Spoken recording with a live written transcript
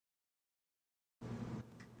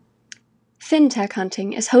FinTech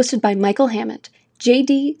Hunting is hosted by Michael Hammett,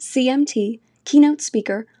 JD, CMT, keynote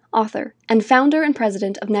speaker, author, and founder and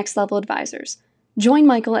president of Next Level Advisors. Join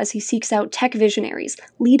Michael as he seeks out tech visionaries,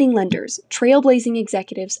 leading lenders, trailblazing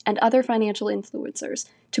executives, and other financial influencers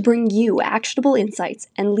to bring you actionable insights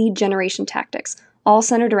and lead generation tactics, all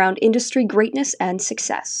centered around industry greatness and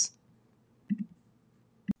success.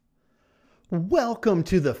 Welcome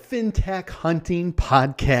to the FinTech Hunting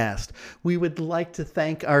Podcast. We would like to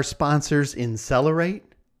thank our sponsors Incelerate,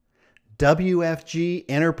 WFG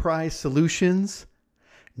Enterprise Solutions,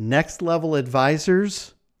 Next Level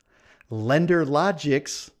Advisors, Lender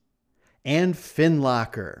Logics, and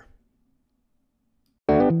FinLocker.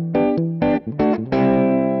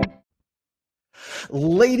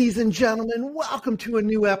 Ladies and gentlemen, welcome to a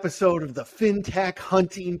new episode of the FinTech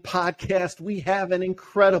Hunting Podcast. We have an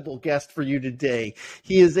incredible guest for you today.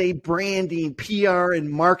 He is a branding, PR, and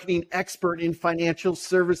marketing expert in financial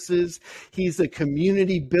services. He's a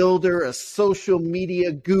community builder, a social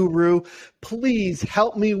media guru. Please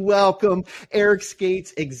help me welcome Eric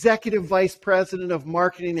Skates, Executive Vice President of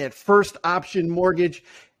Marketing at First Option Mortgage.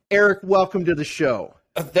 Eric, welcome to the show.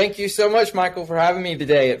 Thank you so much, Michael, for having me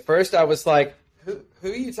today. At first, I was like,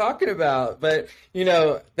 who are you talking about? But, you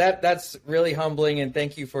know, that's really humbling, and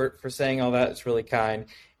thank you for saying all that. It's really kind,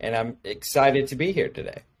 and I'm excited to be here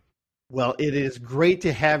today. Well, it is great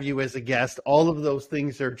to have you as a guest. All of those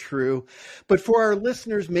things are true. But for our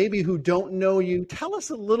listeners, maybe who don't know you, tell us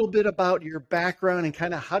a little bit about your background and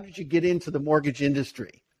kind of how did you get into the mortgage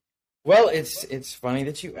industry? Well, it's funny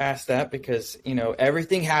that you asked that because, you know,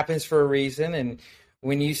 everything happens for a reason, and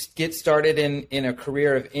when you get started in a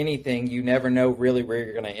career of anything, you never know really where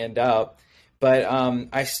you're going to end up. But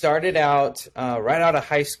I started out right out of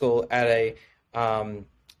high school at a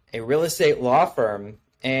real estate law firm,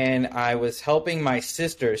 and I was helping my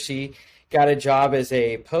sister. She got a job as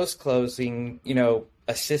a post-closing,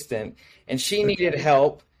 assistant, and she needed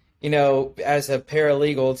help, as a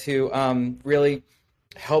paralegal to really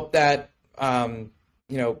help that,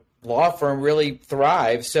 law firm really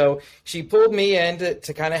thrive. So she pulled me in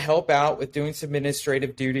to kind of help out with doing some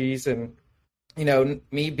administrative duties. And,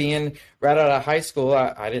 me being right out of high school,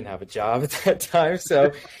 I didn't have a job at that time.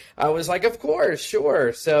 So I was like, of course,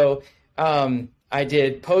 sure. So I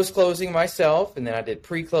did post-closing myself, and then I did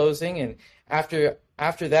pre-closing. And after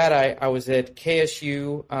that, I was at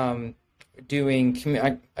KSU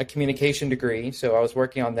doing a communication degree. So I was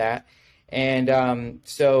working on that. And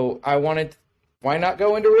so I wanted, why not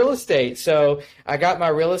go into real estate? So I got my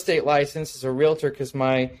real estate license as a realtor because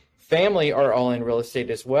my family are all in real estate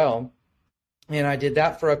as well. And I did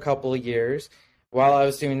that for a couple of years. While I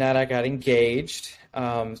was doing that, I got engaged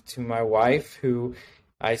to my wife, who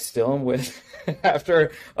I still am with after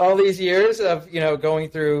all these years of, going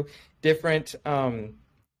through different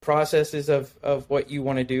processes of what you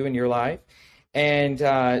want to do in your life. And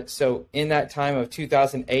so in that time of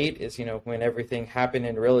 2008 is, when everything happened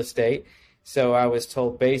in real estate. So I was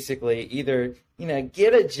told basically either,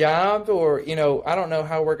 get a job or, I don't know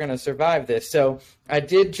how we're going to survive this. So I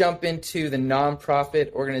did jump into the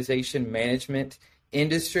nonprofit organization management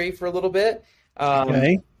industry for a little bit.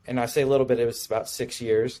 Okay. And I say a little bit, it was about 6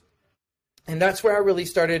 years. And that's where I really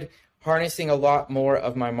started harnessing a lot more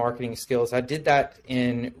of my marketing skills. I did that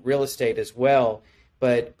in real estate as well,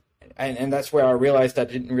 but and that's where I realized I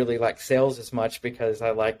didn't really like sales as much because I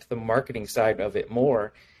liked the marketing side of it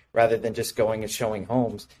more, rather than just going and showing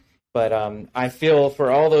homes. But I feel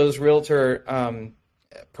for all those realtor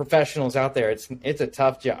professionals out there, it's a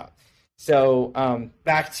tough job. So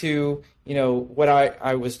back to, what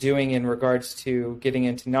I was doing in regards to getting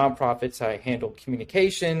into nonprofits. I handled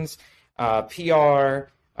communications, PR,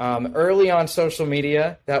 early on social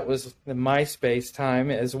media. That was the MySpace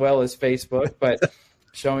time as well as Facebook, but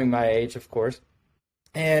showing my age, of course.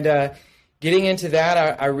 And getting into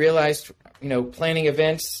that, I realized, planning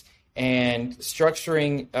events and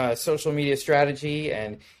structuring social media strategy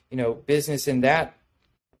and, business in that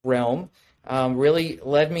realm really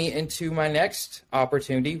led me into my next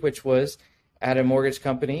opportunity, which was at a mortgage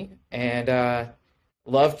company, and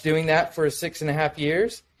loved doing that for 6.5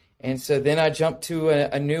 years. And so then I jumped to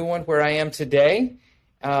a new one where I am today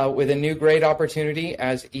with a new great opportunity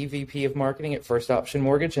as EVP of marketing at First Option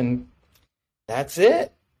Mortgage. And that's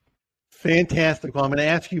it. Fantastic. Well, I'm going to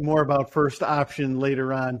ask you more about First Option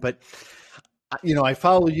later on, but I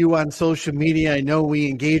follow you on social media. I know we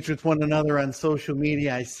engage with one another on social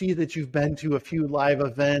media. I see that you've been to a few live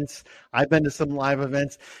events. I've been to some live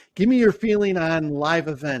events. Give me your feeling on live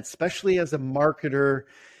events, especially as a marketer.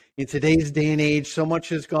 In today's day and age, so much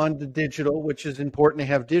has gone to digital, which is important to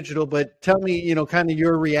have digital. But tell me, kind of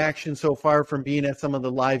your reaction so far from being at some of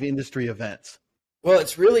the live industry events. Well,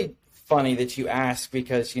 it's really funny that you ask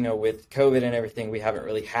because, with COVID and everything, we haven't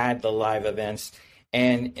really had the live events.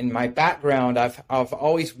 And in my background, I've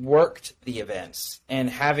always worked the events, and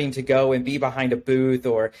having to go and be behind a booth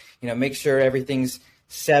or, make sure everything's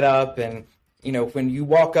set up. And, when you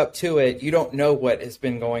walk up to it, you don't know what has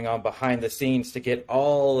been going on behind the scenes to get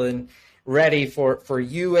all and ready for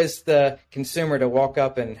you as the consumer to walk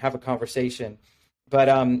up and have a conversation. But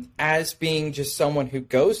as being just someone who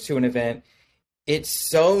goes to an event, it's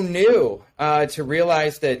so new to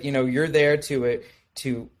realize that, you're there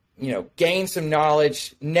to gain some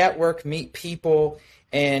knowledge, network, meet people.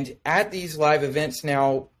 And at these live events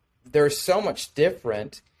now, they're so much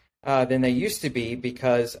different than they used to be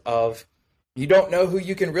because of you don't know who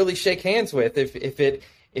you can really shake hands with.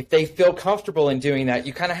 If they feel comfortable in doing that,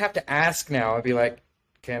 you kind of have to ask now and be like,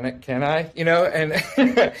 can I, and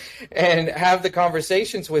and have the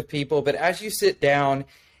conversations with people. But as you sit down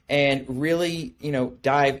and really,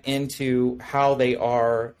 dive into how they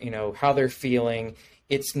are, how they're feeling,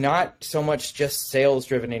 it's not so much just sales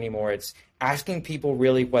driven anymore. It's asking people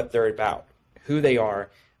really what they're about, who they are,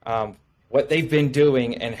 what they've been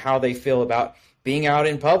doing, and how they feel about being out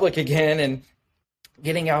in public again and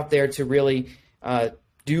getting out there to really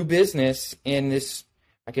do business in this,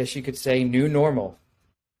 I guess you could say, new normal.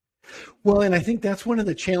 Well, and I think that's one of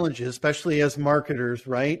the challenges, especially as marketers,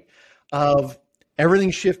 right? Of everything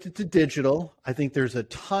shifted to digital. I think there's a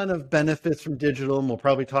ton of benefits from digital, and we'll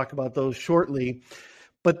probably talk about those shortly.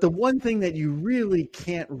 But the one thing that you really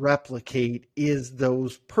can't replicate is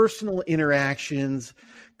those personal interactions,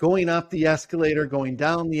 going up the escalator, going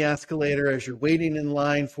down the escalator, as you're waiting in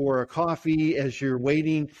line for a coffee, as you're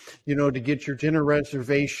waiting, to get your dinner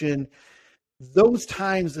reservation. Those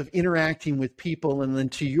times of interacting with people, and then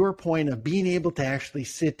to your point of being able to actually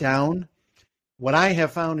sit down, what I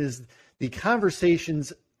have found is the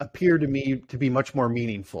conversations appear to me to be much more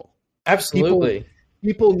meaningful. Absolutely.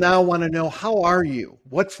 People now want to know, how are you?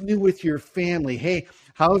 What's new with your family? Hey,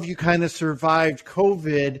 how have you kind of survived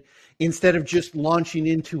COVID, instead of just launching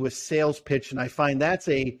into a sales pitch? And I find that's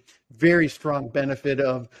a very strong benefit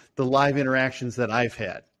of the live interactions that I've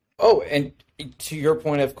had. Oh, and to your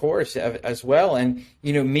point, of course, as well. And,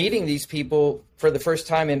 meeting these people for the first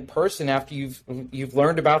time in person after you've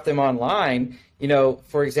learned about them online.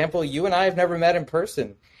 For example, you and I have never met in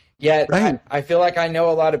person yet. Right. I feel like I know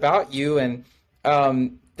a lot about you. And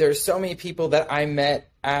there's so many people that I met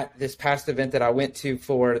at this past event that I went to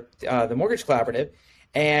for the Mortgage Collaborative.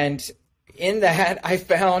 And in that, I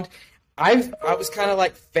found I was kind of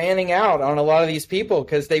like fanning out on a lot of these people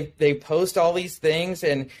because they post all these things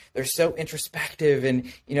and they're so introspective,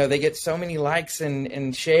 and they get so many likes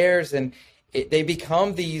and shares, and they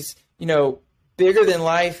become these bigger than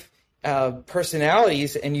life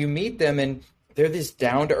personalities, and you meet them and they're these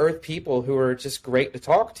down to earth people who are just great to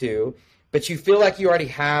talk to, but you feel like you already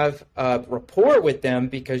have a rapport with them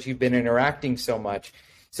because you've been interacting so much.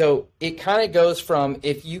 So it kind of goes from,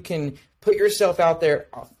 if you can put yourself out there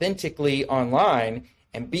authentically online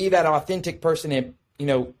and be that authentic person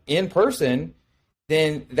in person,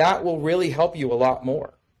 then that will really help you a lot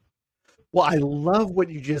more. Well, I love what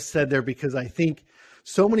you just said there, because I think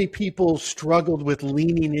so many people struggled with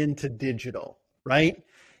leaning into digital, right?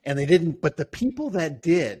 And they didn't, but the people that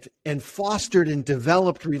did and fostered and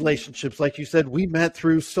developed relationships, like you said, we met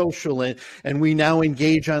through social, and we now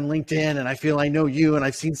engage on LinkedIn, and I feel I know you, and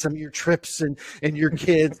I've seen some of your trips and your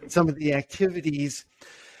kids, and some of the activities.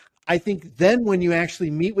 I think then when you actually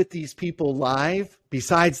meet with these people live,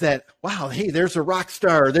 besides that, wow, hey, there's a rock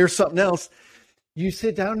star, or there's something else, you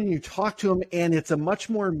sit down and you talk to them, and it's a much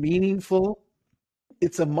more meaningful,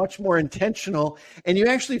 it's a much more intentional, and you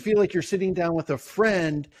actually feel like you're sitting down with a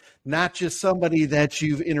friend, not just somebody that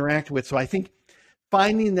you've interacted with. So I think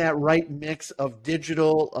finding that right mix of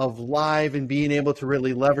digital, of live, and being able to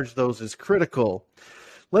really leverage those is critical.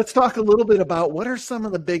 Let's talk a little bit about what are some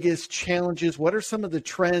of the biggest challenges, what are some of the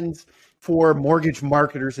trends for mortgage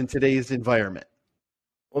marketers in today's environment?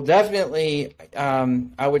 Well, definitely,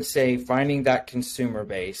 I would say finding that consumer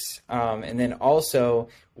base. And then also,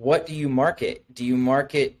 what do you market? Do you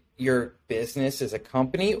market your business as a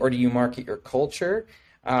company, or do you market your culture?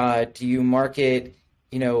 Do you market,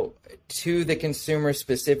 to the consumer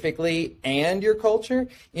specifically and your culture?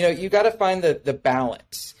 You got to find the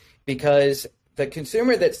balance, because the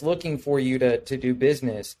consumer that's looking for you to do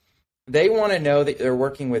business, they want to know that they're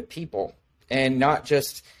working with people and not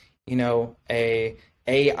just, a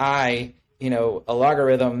AI, a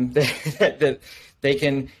logarithm that they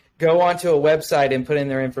can go onto a website and put in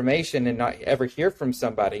their information and not ever hear from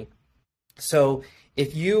somebody. So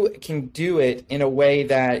if you can do it in a way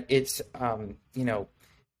that it's,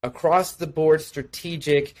 across the board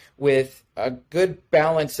strategic with a good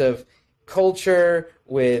balance of culture,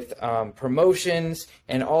 with promotions,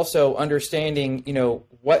 and also understanding,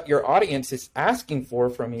 what your audience is asking for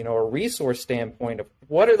from, a resource standpoint of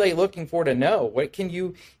what are they looking for to know? What can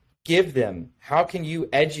you give them? How can you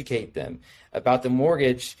educate them about the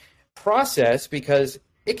mortgage process? Because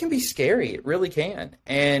it can be scary. It really can.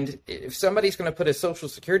 And if somebody's going to put a social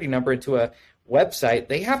security number into a website,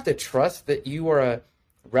 they have to trust that you are a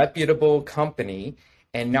reputable company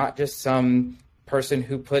and not just some person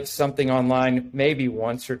who puts something online maybe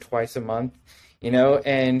once or twice a month,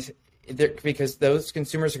 and because those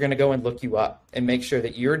consumers are going to go and look you up and make sure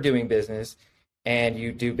that you're doing business and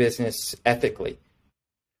you do business ethically.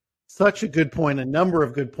 Such a good point. A number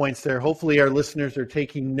of good points there. Hopefully our listeners are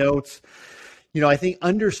taking notes. I think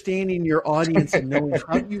understanding your audience and knowing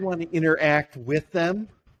how you want to interact with them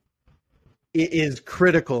is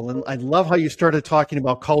critical. And I love how you started talking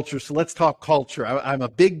about culture. So let's talk culture. I'm a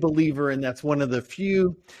big believer, and that's one of the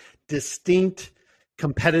few distinct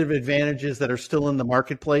competitive advantages that are still in the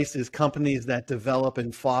marketplace is companies that develop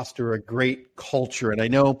and foster a great culture. And I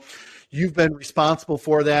know you've been responsible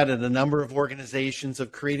for that at a number of organizations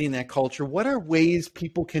of creating that culture. What are ways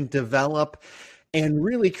people can develop and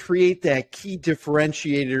really create that key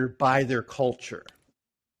differentiator by their culture?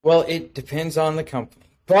 Well, it depends on the company,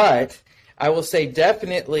 but I will say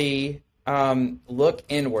definitely look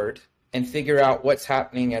inward and figure out what's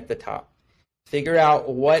happening at the top. Figure out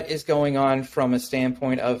what is going on from a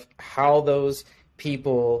standpoint of how those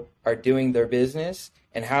people are doing their business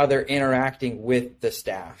and how they're interacting with the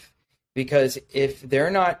staff. Because if they're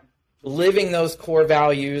not living those core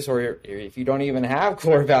values, or if you don't even have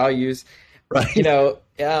core values, right,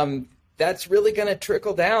 that's really going to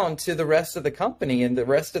trickle down to the rest of the company and the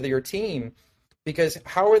rest of your team. Because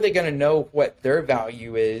how are they going to know what their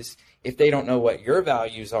value is if they don't know what your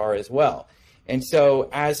values are as well? And so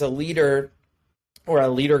as a leader or a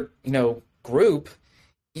leader, group,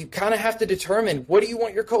 you kind of have to determine, what do you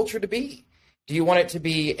want your culture to be? Do you want it to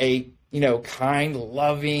be a, kind,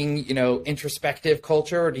 loving, introspective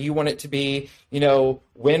culture? Or do you want it to be,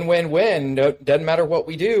 win, win, win? No, doesn't matter what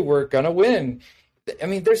we do, we're going to win. I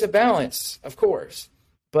mean, there's a balance, of course,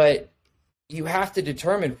 but you have to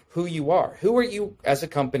determine who you are. Who are you as a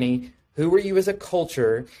company? Who are you as a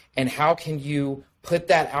culture? And how can you put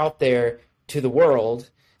that out there to the world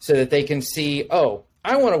so that they can see, oh,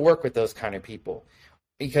 I want to work with those kind of people?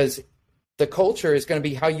 Because the culture is going to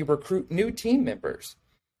be how you recruit new team members.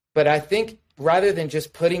 But I think rather than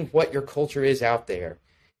just putting what your culture is out there,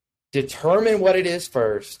 determine what it is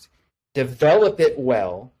first, develop it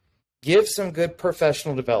well, give some good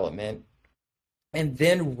professional development, and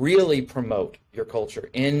then really promote your culture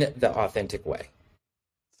in the authentic way.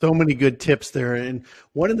 So many good tips there. And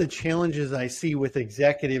one of the challenges I see with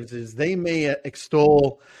executives is they may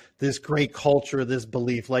extol this great culture, this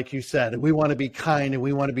belief, like you said, we want to be kind and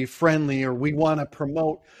we want to be friendly, or we want to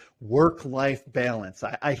promote work-life balance.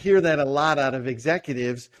 I hear that a lot out of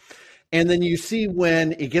executives. And then you see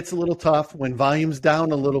when it gets a little tough, when volume's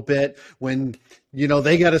down a little bit, when,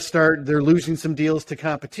 they got to start, they're losing some deals to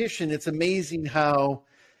competition. It's amazing how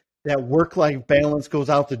that work-life balance goes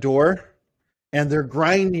out the door. And they're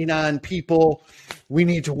grinding on people. We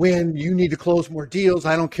need to win. You need to close more deals.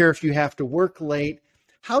 I don't care if you have to work late.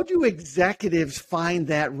 How do executives find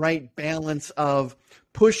that right balance of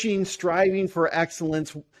pushing, striving for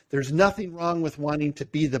excellence? There's nothing wrong with wanting to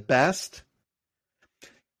be the best.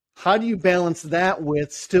 How do you balance that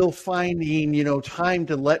with still finding, time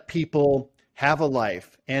to let people have a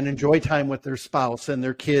life and enjoy time with their spouse and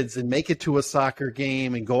their kids and make it to a soccer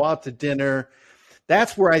game and go out to dinner?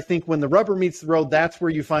 That's where I think when the rubber meets the road, that's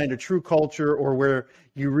where you find a true culture, or where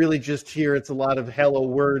you really just hear it's a lot of hello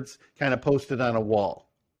words kind of posted on a wall.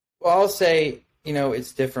 Well, I'll say,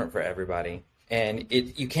 it's different for everybody. And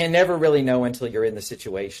you can never really know until you're in the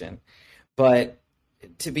situation. But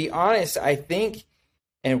to be honest, I think,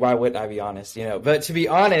 and why wouldn't I be honest, but to be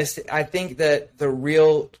honest, I think that the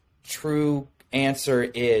real true answer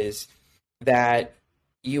is that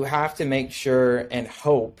you have to make sure and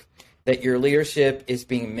hope that your leadership is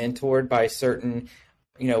being mentored by certain,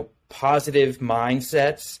 positive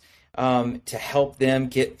mindsets to help them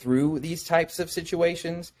get through these types of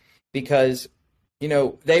situations, because,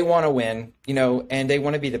 they want to win, and they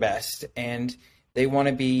want to be the best, and they want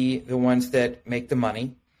to be the ones that make the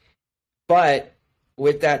money. But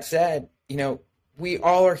with that said, we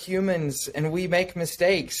all are humans, and we make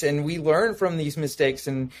mistakes, and we learn from these mistakes,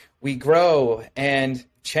 and we grow and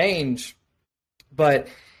change, but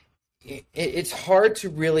it's hard to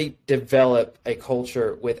really develop a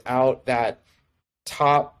culture without that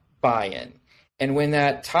top buy-in. And when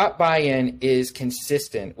that top buy-in is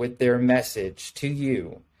consistent with their message to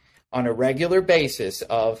you on a regular basis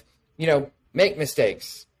of, make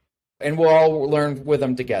mistakes and we'll all learn with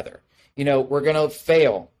them together. We're going to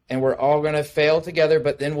fail and we're all going to fail together,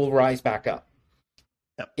 but then we'll rise back up.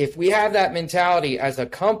 Yep. If we have that mentality as a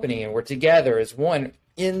company and we're together as one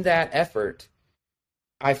in that effort,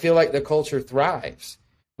 I feel like the culture thrives.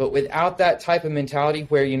 But without that type of mentality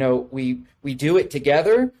where, we do it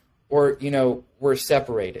together or, we're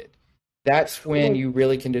separated, that's when you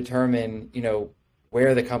really can determine,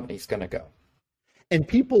 where the company's going to go. And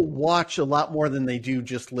people watch a lot more than they do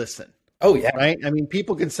just listen. Oh, yeah. Right? I mean,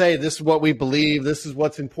 people can say, this is what we believe, this is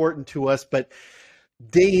what's important to us, but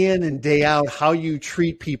day in and day out, how you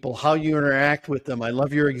treat people, how you interact with them. I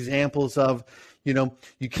love your examples of,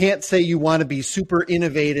 you can't say you want to be super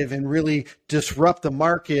innovative and really disrupt the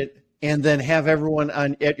market and then have everyone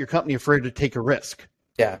at your company afraid to take a risk.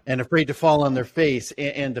 Yeah. And afraid to fall on their face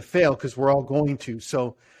and to fail, because we're all going to.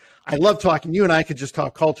 So I love talking. You and I could just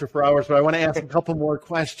talk culture for hours, but I want to ask a couple more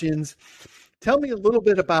questions. Tell me a little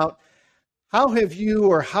bit about how do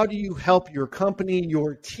you help your company,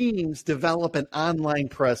 your teams develop an online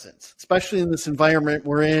presence, especially in this environment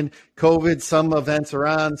we're in? COVID, some events are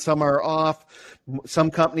on, some are off.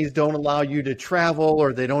 Some companies don't allow you to travel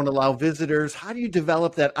or they don't allow visitors. How do you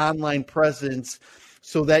develop that online presence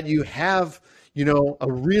so that you have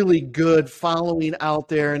a really good following out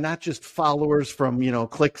there, and not just followers from,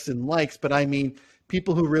 clicks and likes, but I mean,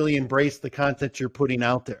 people who really embrace the content you're putting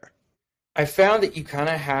out there? I found that you kind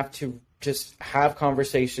of have to just have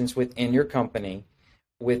conversations within your company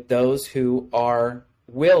with those who are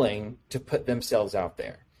willing to put themselves out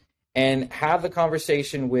there, and have the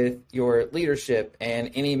conversation with your leadership and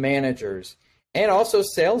any managers and also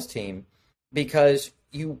sales team, because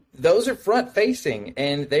those are front facing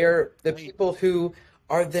and they're the people who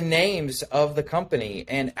are the names of the company.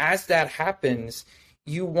 And as that happens,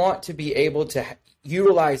 you want to be able to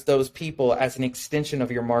utilize those people as an extension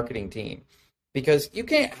of your marketing team, because you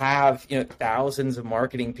can't have, thousands of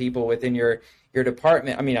marketing people within your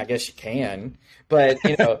department. I mean, I guess you can, but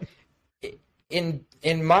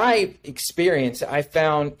in my experience, I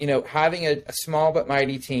found, having a small but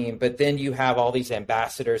mighty team, but then you have all these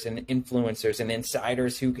ambassadors and influencers and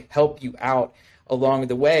insiders who help you out along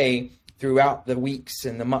the way throughout the weeks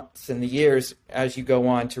and the months and the years as you go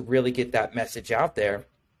on to really get that message out there.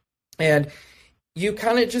 And you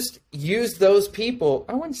kind of just use those people.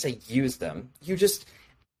 I wouldn't say use them. You just,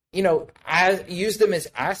 use them as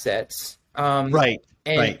assets. Right.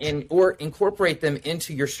 Or incorporate them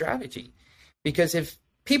into your strategy. Because if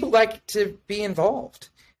people like to be involved,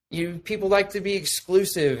 people like to be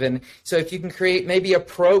exclusive. And so if you can create maybe a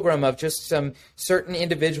program of just some certain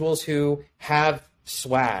individuals who have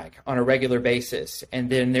swag on a regular basis, and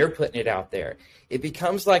then they're putting it out there, it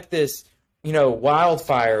becomes like this,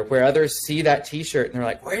 wildfire where others see that t-shirt and they're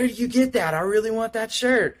like, where did you get that? I really want that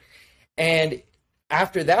shirt. And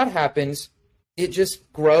after that happens, it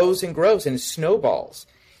just grows and grows and snowballs.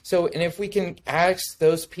 So, and if we can ask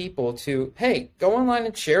those people to, hey, go online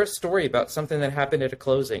and share a story about something that happened at a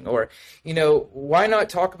closing, or, why not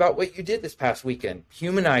talk about what you did this past weekend?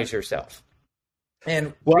 Humanize yourself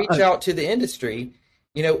and reach out to the industry.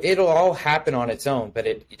 It'll all happen on its own, but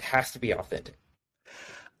it has to be authentic.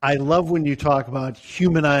 I love when you talk about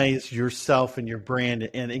humanize yourself and your brand.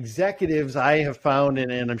 And executives, I have found,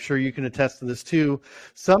 and I'm sure you can attest to this too,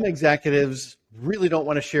 some executives really don't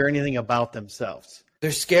want to share anything about themselves.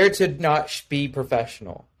 They're scared to not be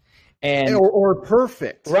professional and or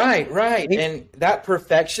perfect. Right. And that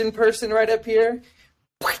perfection person right up here,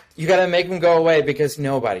 you got to make them go away, because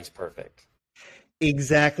nobody's perfect.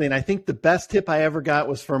 Exactly. And I think the best tip I ever got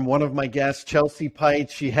was from one of my guests, Chelsea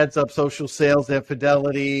Pite. She heads up social sales at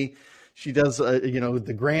Fidelity. She does,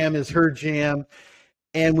 the Gram is her jam.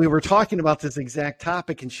 And we were talking about this exact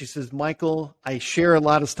topic, and she says, Michael, I share a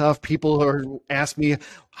lot of stuff. People ask me,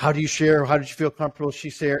 how do you share? How did you feel comfortable? She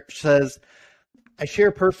says, I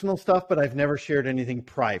share personal stuff, but I've never shared anything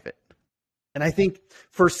private. And I think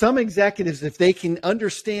for some executives, if they can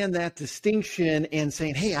understand that distinction and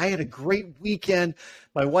saying, hey, I had a great weekend.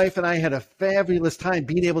 My wife and I had a fabulous time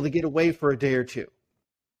being able to get away for a day or two.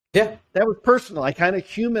 Yeah. That was personal. I kind of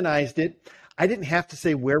humanized it. I didn't have to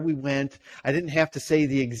say where we went. I didn't have to say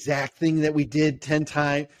the exact thing that we did 10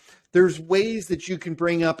 times. There's ways that you can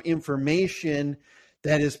bring up information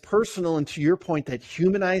that is personal, and to your point, that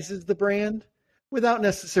humanizes the brand, without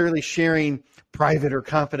necessarily sharing private or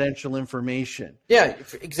confidential information. Yeah,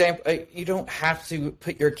 for example, you don't have to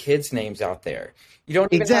put your kids' names out there. You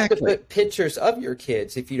don't even have to put pictures of your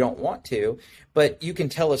kids if you don't want to, but you can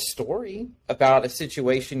tell a story about a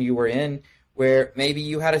situation you were in where maybe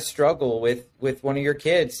you had a struggle with one of your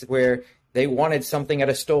kids where they wanted something at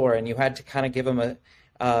a store and you had to kind of give them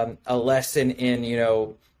a lesson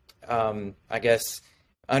in, I guess,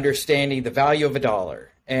 understanding the value of a dollar.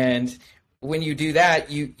 And when you do that,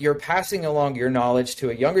 you're passing along your knowledge to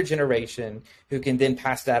a younger generation who can then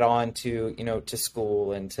pass that on to, to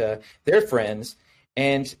school and to their friends.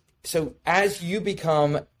 And so as you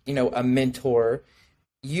become, a mentor,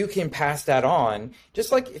 you can pass that on.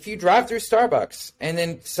 Just like if you drive through Starbucks and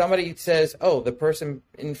then somebody says, "Oh, the person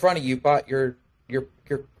in front of you bought your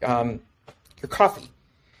coffee."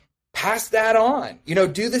 Pass that on.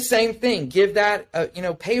 Do the same thing. Give that,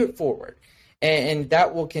 pay it forward. And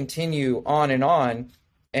that will continue on and on.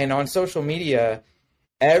 And on social media,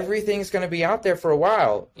 everything's going to be out there for a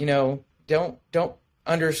while.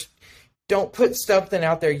 Don't put something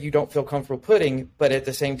out there you don't feel comfortable putting, but at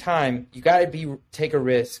the same time, you got to take a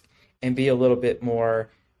risk and be a little bit more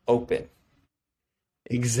open.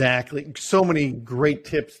 Exactly. So many great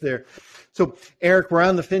tips there. So, Eric, we're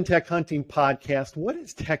on the FinTech Hunting podcast. What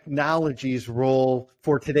is technology's role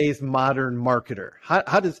for today's modern marketer?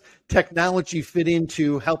 How does technology fit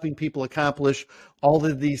into helping people accomplish all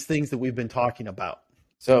of these things that we've been talking about?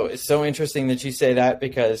 So it's so interesting that you say that,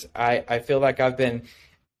 because I feel like I've been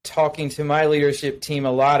talking to my leadership team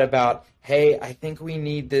a lot about, hey, I think we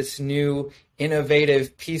need this new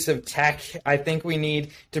innovative piece of tech. I think we need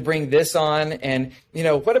to bring this on. And,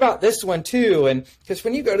 what about this one too? And because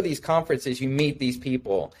when you go to these conferences, you meet these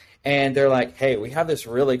people and they're like, hey, we have this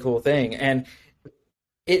really cool thing. And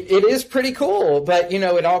it is pretty cool, but,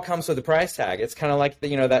 it all comes with a price tag. It's kind of like,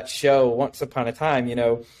 that show Once Upon a Time,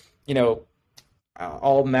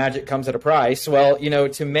 all magic comes at a price. Well,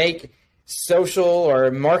 to make social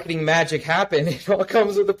or marketing magic happen, it all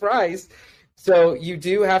comes with a price. So you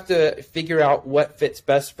do have to figure out what fits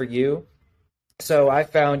best for you. So I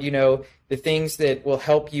found, the things that will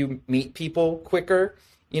help you meet people quicker,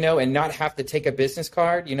 and not have to take a business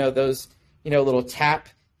card, those, little tap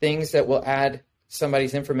things that will add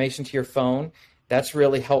somebody's information to your phone. That's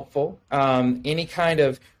really helpful. Any kind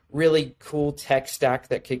of really cool tech stack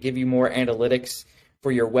that could give you more analytics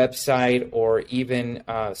for your website or even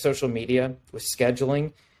social media with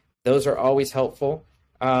scheduling, those are always helpful.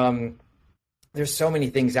 There's so many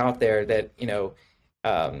things out there that,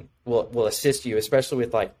 will assist you, especially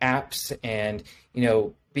with like apps and,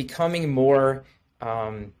 becoming more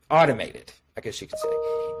automated, I guess you could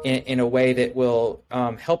say, in a way that will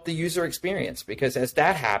help the user experience. Because as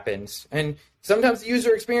that happens, and sometimes the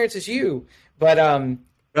user experience is you, but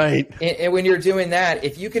right. And when you're doing that,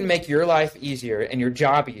 if you can make your life easier and your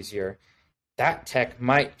job easier, that tech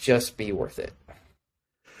might just be worth it.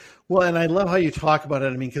 Well, and I love how you talk about it.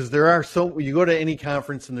 I mean, because you go to any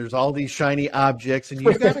conference and there's all these shiny objects, and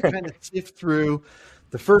you've got to kind of sift through.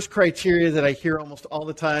 The first criteria that I hear almost all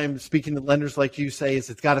the time, speaking to lenders like you, say is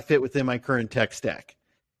it's got to fit within my current tech stack.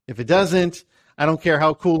 If it doesn't, I don't care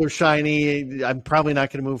how cool or shiny, I'm probably not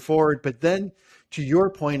going to move forward. But then to your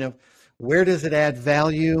point of where does it add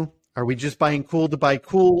value? Are we just buying cool to buy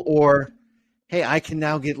cool? Or, hey, I can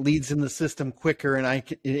now get leads in the system quicker and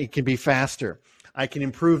it can be faster. I can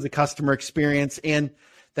improve the customer experience. And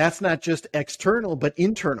that's not just external, but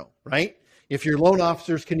internal, right? If your loan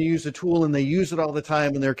officers can use a tool and they use it all the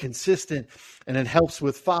time and they're consistent and it helps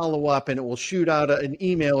with follow-up and it will shoot out an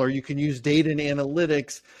email, or you can use data and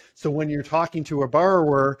analytics. So when you're talking to a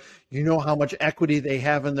borrower, you know how much equity they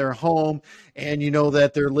have in their home, and you know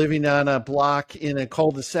that they're living on a block in a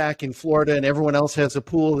cul-de-sac in Florida and everyone else has a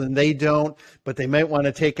pool and they don't, but they might want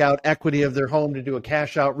to take out equity of their home to do a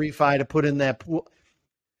cash out refi to put in that pool.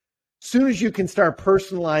 Soon as you can start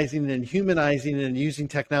personalizing and humanizing and using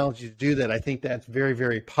technology to do that, I think that's very,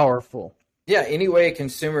 very powerful. Yeah, any way a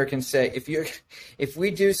consumer can say, if we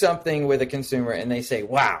do something with a consumer and they say,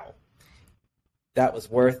 wow, that was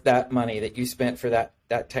worth that money that you spent for that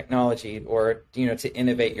technology, or to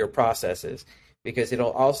innovate your processes, because it'll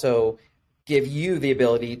also give you the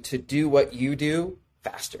ability to do what you do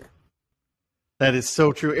faster. That is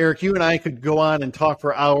so true. Eric, you and I could go on and talk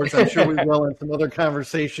for hours. I'm sure we will in some other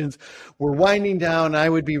conversations. We're winding down. I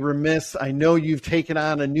would be remiss. I know you've taken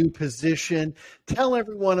on a new position. Tell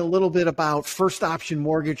everyone a little bit about First Option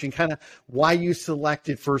Mortgage and kind of why you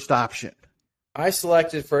selected First Option. I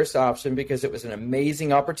selected First Option because it was an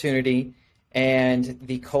amazing opportunity, and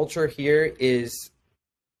the culture here is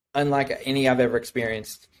unlike any I've ever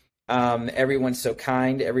experienced. Everyone's so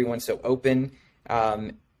kind. Everyone's so open.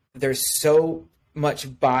 There's so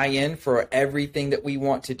much buy-in for everything that we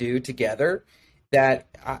want to do together that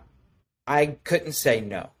I couldn't say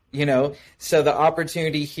no, So the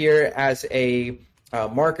opportunity here as a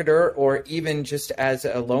marketer, or even just as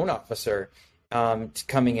a loan officer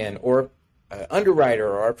coming in, or an underwriter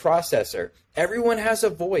or a processor, everyone has a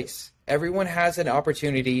voice. Everyone has an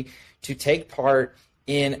opportunity to take part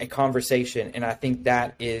in a conversation, and I think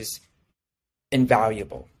that is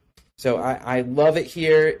invaluable. So I love it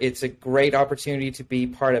here. It's a great opportunity to be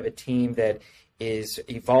part of a team that is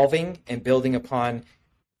evolving and building upon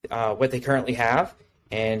what they currently have.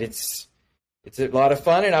 And it's a lot of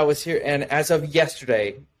fun. And I was here, and as of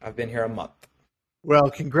yesterday, I've been here a month.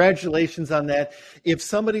 Well, congratulations on that. If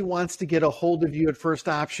somebody wants to get a hold of you at First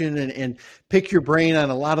Option and pick your brain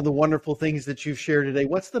on a lot of the wonderful things that you've shared today,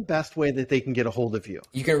 what's the best way that they can get a hold of you?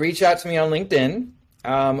 You can reach out to me on LinkedIn,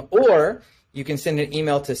 or you can send an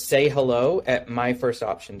email to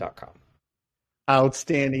sayhello@myfirstoption.com.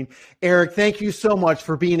 Outstanding. Eric, thank you so much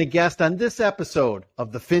for being a guest on this episode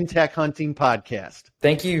of the FinTech Hunting Podcast.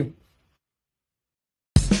 Thank you.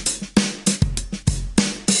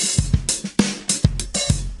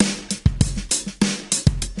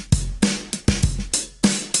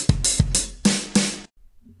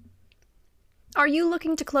 Are you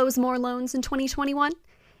looking to close more loans in 2021?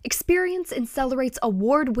 Experience Incellerate's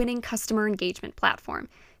award-winning customer engagement platform,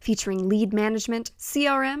 featuring lead management,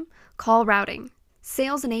 CRM, call routing,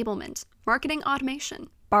 sales enablement, marketing automation,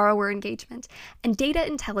 borrower engagement, and data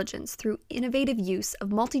intelligence through innovative use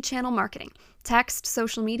of multi-channel marketing, text,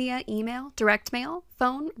 social media, email, direct mail,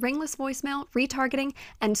 phone, ringless voicemail, retargeting,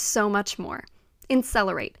 and so much more.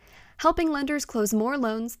 Incellerate, helping lenders close more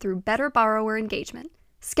loans through better borrower engagement.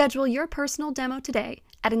 Schedule your personal demo today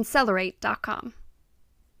at Incellerate.com.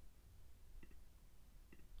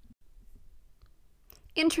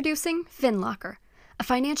 Introducing FinLocker, a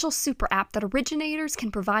financial super app that originators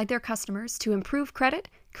can provide their customers to improve credit,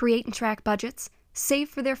 create and track budgets, save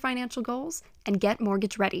for their financial goals, and get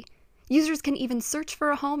mortgage ready. Users can even search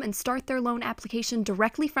for a home and start their loan application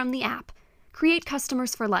directly from the app. Create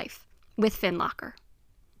customers for life with FinLocker.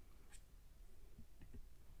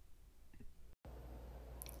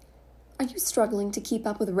 Are you struggling to keep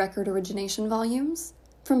up with record origination volumes?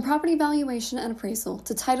 From property valuation and appraisal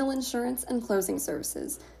to title insurance and closing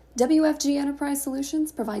services, WFG Enterprise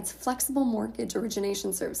Solutions provides flexible mortgage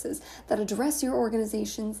origination services that address your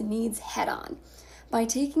organization's needs head-on. By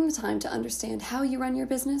taking the time to understand how you run your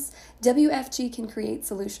business, WFG can create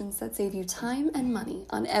solutions that save you time and money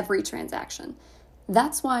on every transaction.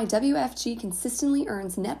 That's why WFG consistently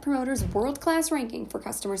earns Net Promoter's world-class ranking for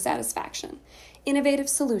customer satisfaction. Innovative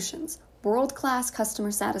solutions, world-class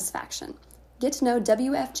customer satisfaction. Get to know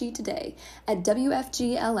WFG today at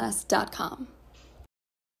WFGLS.com.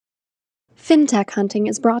 FinTech Hunting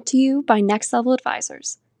is brought to you by Next Level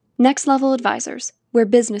Advisors. Next Level Advisors, where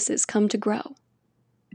businesses come to grow.